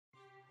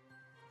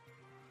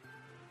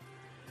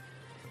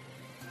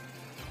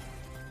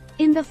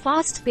In the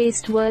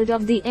fast-paced world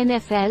of the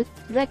NFL,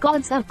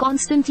 records are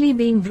constantly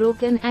being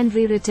broken and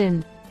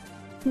rewritten.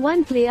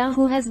 One player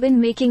who has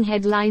been making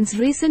headlines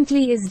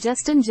recently is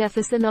Justin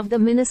Jefferson of the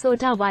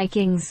Minnesota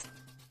Vikings.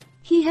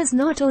 He has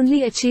not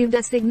only achieved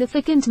a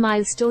significant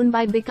milestone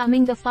by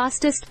becoming the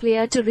fastest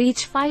player to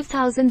reach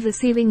 5,000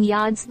 receiving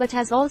yards but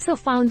has also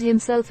found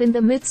himself in the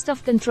midst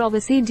of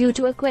controversy due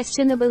to a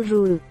questionable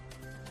rule.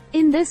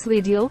 In this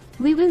video,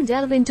 we will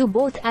delve into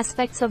both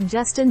aspects of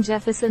Justin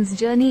Jefferson's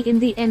journey in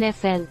the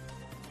NFL.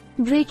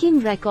 Breaking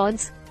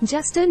records,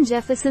 Justin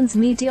Jefferson's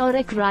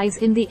meteoric rise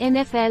in the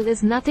NFL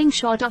is nothing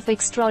short of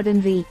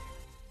extraordinary.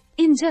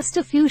 In just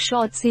a few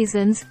short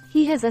seasons,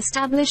 he has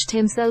established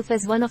himself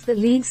as one of the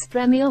league's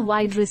premier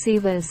wide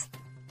receivers.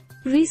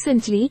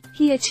 Recently,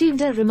 he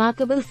achieved a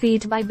remarkable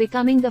feat by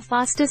becoming the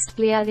fastest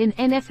player in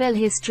NFL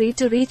history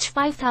to reach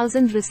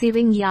 5,000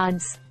 receiving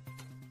yards.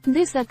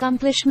 This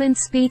accomplishment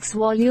speaks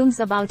volumes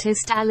about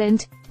his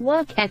talent,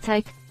 work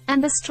ethic,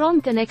 and the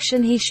strong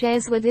connection he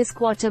shares with his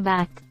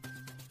quarterback.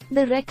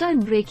 The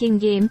record-breaking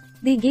game,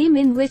 the game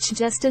in which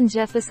Justin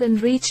Jefferson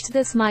reached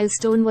this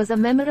milestone, was a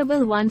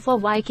memorable one for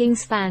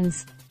Vikings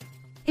fans.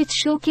 It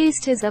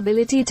showcased his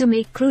ability to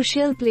make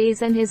crucial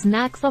plays and his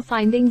knack for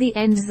finding the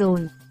end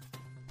zone.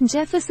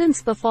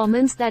 Jefferson's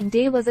performance that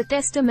day was a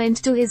testament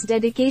to his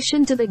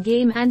dedication to the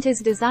game and his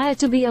desire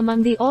to be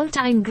among the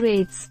all-time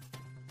greats.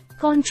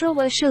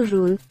 Controversial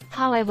rule,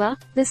 however,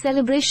 the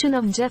celebration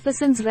of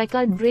Jefferson's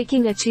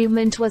record-breaking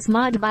achievement was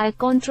marred by a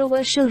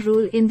controversial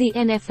rule in the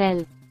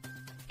NFL.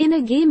 In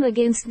a game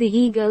against the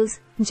Eagles,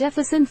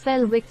 Jefferson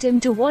fell victim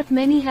to what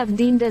many have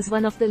deemed as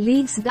one of the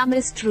league's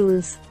dumbest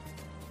rules.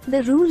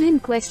 The rule in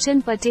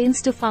question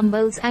pertains to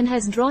fumbles and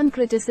has drawn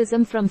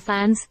criticism from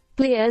fans,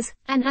 players,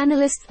 and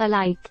analysts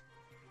alike.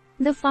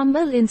 The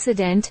fumble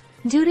incident.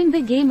 During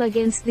the game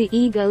against the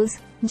Eagles,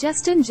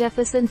 Justin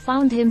Jefferson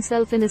found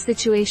himself in a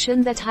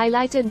situation that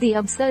highlighted the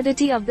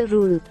absurdity of the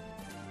rule.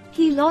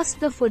 He lost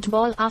the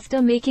football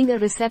after making a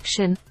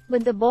reception,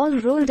 but the ball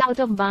rolled out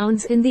of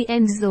bounds in the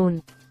end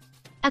zone.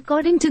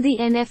 According to the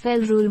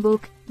NFL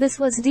rulebook, this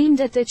was deemed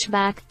a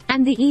touchback,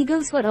 and the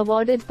Eagles were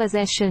awarded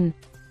possession.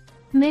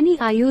 Many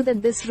argue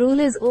that this rule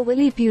is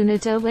overly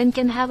punitive and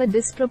can have a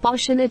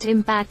disproportionate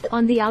impact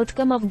on the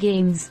outcome of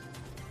games.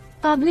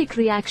 Public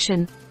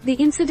reaction. The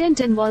incident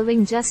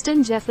involving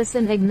Justin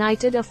Jefferson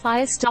ignited a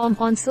firestorm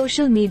on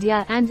social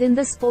media and in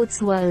the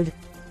sports world.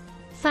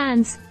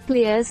 Fans,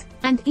 players,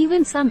 and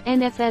even some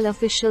NFL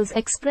officials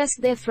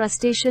expressed their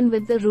frustration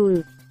with the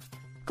rule.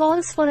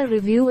 Calls for a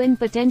review and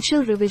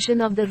potential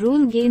revision of the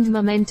rule gained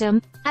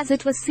momentum, as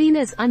it was seen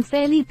as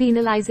unfairly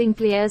penalizing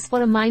players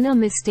for a minor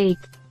mistake.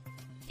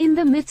 In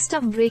the midst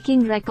of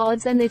breaking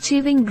records and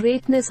achieving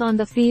greatness on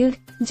the field,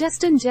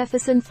 Justin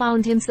Jefferson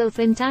found himself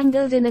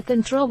entangled in a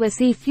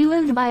controversy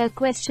fueled by a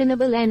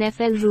questionable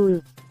NFL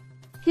rule.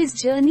 His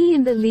journey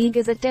in the league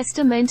is a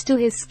testament to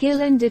his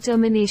skill and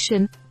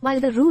determination,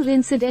 while the rule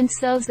incident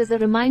serves as a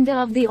reminder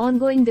of the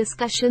ongoing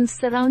discussions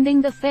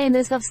surrounding the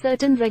fairness of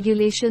certain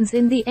regulations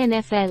in the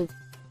NFL.